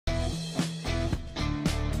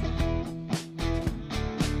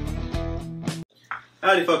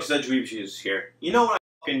Howdy folks, Arrivederci here. You know what I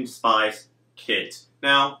fucking despise? Kids.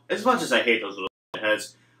 Now, as much as I hate those little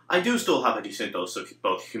heads, I do still have a decent dose of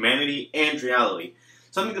both humanity and reality.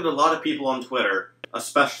 Something that a lot of people on Twitter,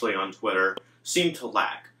 especially on Twitter, seem to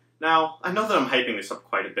lack. Now, I know that I'm hyping this up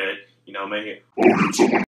quite a bit, you know, making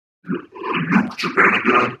it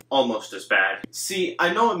almost as bad. See,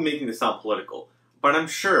 I know I'm making this sound political, but I'm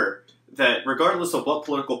sure that regardless of what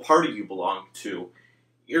political party you belong to,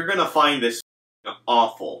 you're gonna find this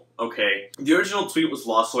awful, okay? The original tweet was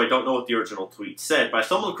lost, so I don't know what the original tweet said, but I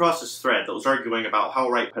stumbled across this thread that was arguing about how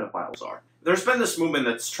right pedophiles are. There's been this movement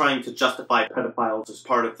that's trying to justify pedophiles as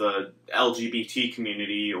part of the LGBT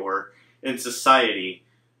community or in society,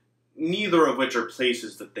 neither of which are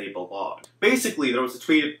places that they belong. Basically, there was a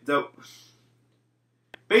tweet about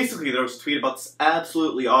this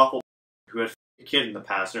absolutely awful who had a kid in the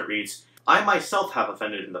past, and it reads, "I myself have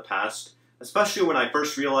offended in the past, especially when I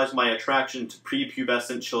first realized my attraction to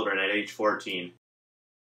prepubescent children at age 14.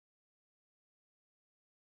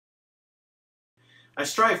 I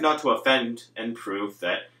strive not to offend and prove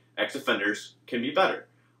that ex-offenders can be better.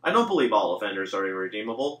 I don't believe all offenders are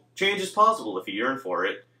irredeemable. Change is possible if you yearn for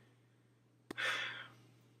it."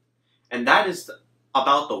 And that is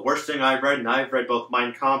about the worst thing I've read, and I've read both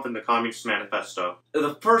Mein Kampf and the Communist Manifesto.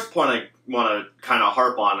 The first point I want to kind of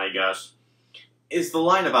harp on, I guess, is the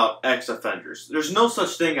line about ex-offenders. There's no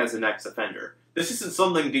such thing as an ex-offender. This isn't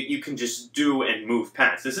something that you can just do and move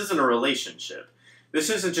past. This isn't a relationship. This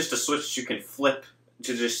isn't just a switch you can flip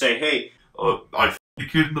to just say, hey, I f***ed a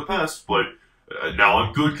kid in the past, but now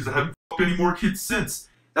I'm good because I haven't f***ed any more kids since.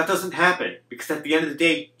 That doesn't happen, because at the end of the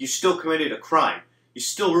day, you still committed a crime. You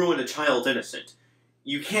still ruined a child's innocence.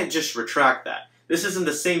 You can't just retract that. This isn't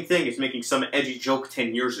the same thing as making some edgy joke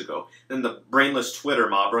 10 years ago, then the brainless Twitter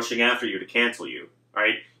mob rushing after you to cancel you.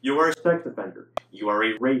 Alright? You are a sex offender. You are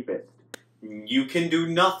a rapist. You can do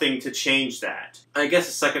nothing to change that. I guess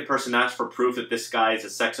the second person asked for proof that this guy is a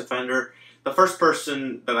sex offender. The first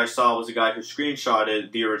person that I saw was a guy who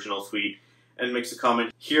screenshotted the original tweet and makes a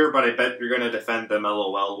comment here, but I bet you're gonna defend them,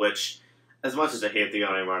 LOL, which, as much as I hate the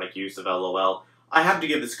unironic use of LOL, I have to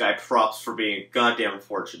give this guy props for being a goddamn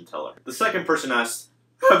fortune teller. The second person asks,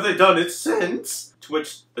 have they done it since? To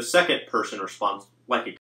which the second person responds,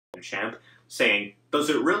 like a champ, saying, does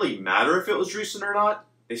it really matter if it was recent or not?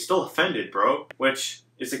 They still offended, bro. Which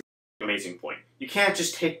is an amazing point. You can't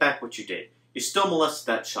just take back what you did. You still molested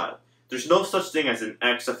that child. There's no such thing as an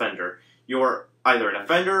ex-offender. You're either an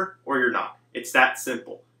offender or you're not. It's that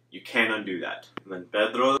simple. You can't undo that. And then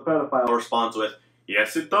Pedro, the pedophile, responds with,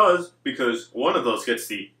 yes, it does, because one of those gets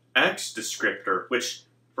the X descriptor, which,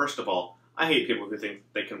 first of all, I hate people who think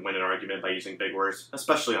they can win an argument by using big words,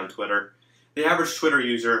 especially on Twitter. The average Twitter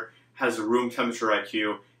user has a room temperature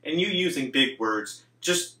IQ, and you using big words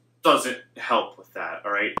just doesn't help with that,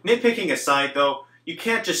 alright? Nitpicking aside, though, you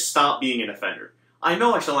can't just stop being an offender. I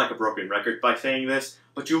know I sound like a broken record by saying this,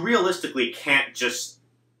 but you realistically can't just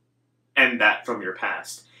end that from your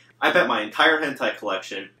past. I bet my entire hentai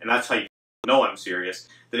collection, and that's how you know I'm serious,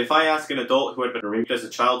 that if I ask an adult who had been raped as a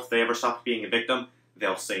child if they ever stopped being a victim,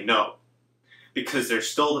 they'll say no. Because they're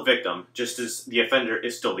still the victim, just as the offender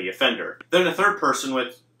is still the offender. Then a third person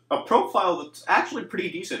with a profile that's actually pretty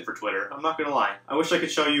decent for Twitter, I'm not gonna lie. I wish I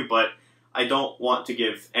could show you, but I don't want to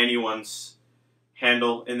give anyone's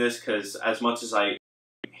handle in this, because as much as I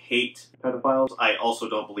hate pedophiles, I also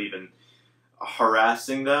don't believe in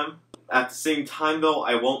harassing them. At the same time, though,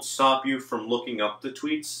 I won't stop you from looking up the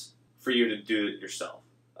tweets for you to do it yourself.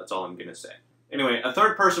 That's all I'm gonna say. Anyway, a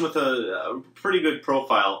third person with a pretty good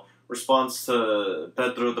profile responds to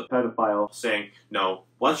Pedro the pedophile saying, no,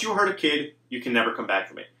 once you hurt a kid, you can never come back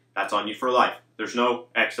from it. That's on you for life. There's no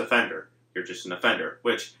ex-offender. You're just an offender.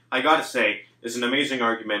 Which, I gotta say, is an amazing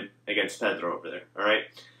argument against Pedro over there, alright?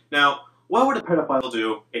 Now, what would a pedophile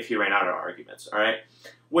do if he ran out of arguments, alright?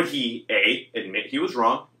 Would he, A, admit he was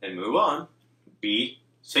wrong and move on? B,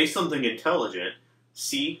 say something intelligent?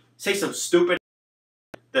 C, say some stupid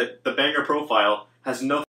that the banger profile has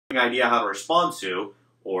no idea how to respond to?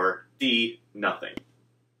 Or D, nothing?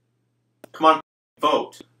 Come on,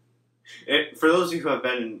 vote. For those of you who have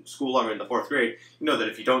been in school longer than the 4th grade, you know that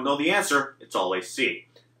if you don't know the answer, it's always C.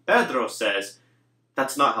 Pedro says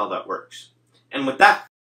that's not how that works. And with that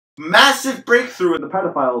massive breakthrough in the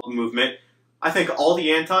pedophile movement, I think all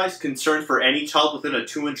the antis concerned for any child within a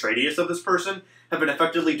 2-inch radius of this person have been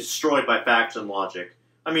effectively destroyed by facts and logic.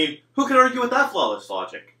 I mean, who can argue with that flawless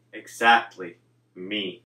logic? Exactly.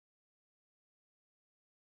 Me.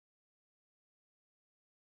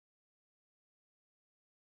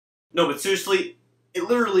 No, but seriously, it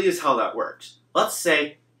literally is how that works. Let's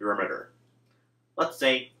say you're a murderer. Let's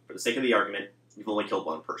say, for the sake of the argument, You've only killed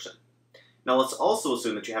one person. Now let's also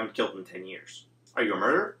assume that you haven't killed in 10 years. Are you a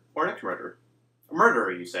murderer or an ex-murderer? A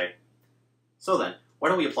murderer, you say. So then, why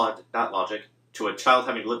don't we apply that logic to a child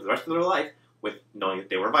having to live the rest of their life with knowing that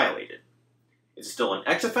they were violated? Is it still an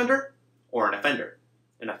ex-offender or an offender?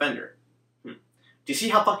 An offender. Do you see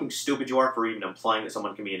how fucking stupid you are for even implying that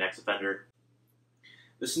someone can be an ex-offender?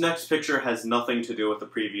 This next picture has nothing to do with the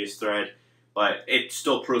previous thread, but it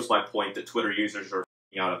still proves my point that Twitter users are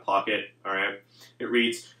f***ing out of pocket, alright? It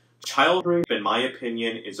reads, child rape, in my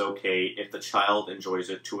opinion, is okay if the child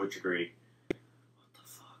enjoys it to a degree. What the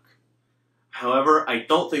fuck? However, I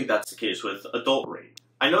don't think that's the case with adult rape.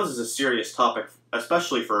 I know this is a serious topic,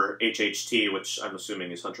 especially for HHT, which I'm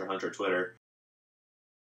assuming is Hunter x Hunter Twitter.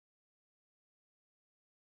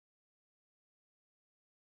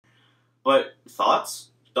 But,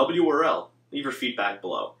 thoughts? W or L? Leave your feedback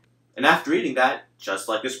below. And after reading that, just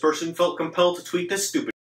like this person felt compelled to tweet this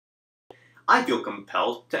stupid I feel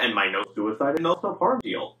compelled to end my no suicide and no self-harm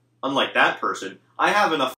deal. Unlike that person, I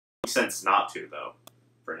have enough sense not to, though.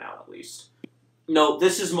 For now, at least. No,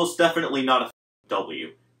 this is most definitely not a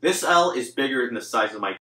W. This L is bigger than the size of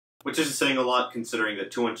my which isn't saying a lot considering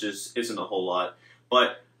that 2 inches isn't a whole lot,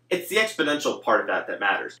 but it's the exponential part of that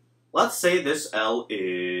matters. Let's say this L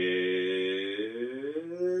is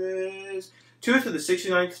 2 to the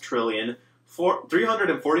 69th trillion,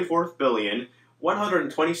 344th billion,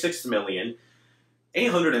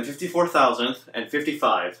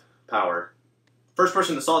 126,854,055 power. First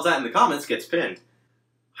person that solves that in the comments gets pinned.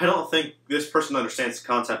 I don't think this person understands the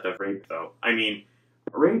concept of rape, though. I mean,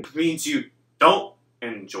 rape means you don't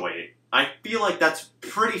enjoy it. I feel like that's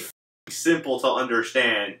pretty simple to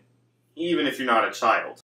understand, even if you're not a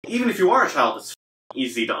child. Even if you are a child, it's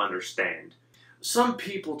easy to understand. Some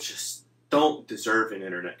people just don't deserve an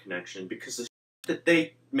internet connection because the that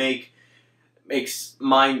they make makes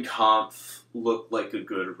Mein Kampf look like a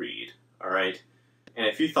good read, alright? And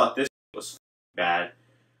if you thought this was bad,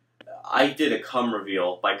 I did a cum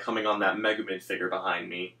reveal by coming on that Megaman figure behind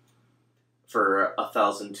me for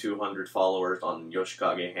 1,200 followers on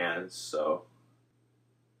Yoshikage Hands, so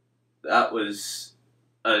that was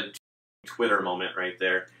a Twitter moment right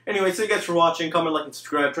there. Anyway, thank you guys for watching. Comment, like, and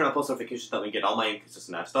subscribe. Turn on post notifications so that we get all my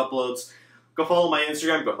inconsistent ass uploads. Go follow my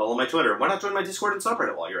Instagram, go follow my Twitter. Why not join my Discord and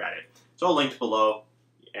subreddit while you're at it? It's all linked below.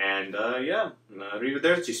 And, yeah,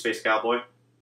 Arrivederci, Space Cowboy.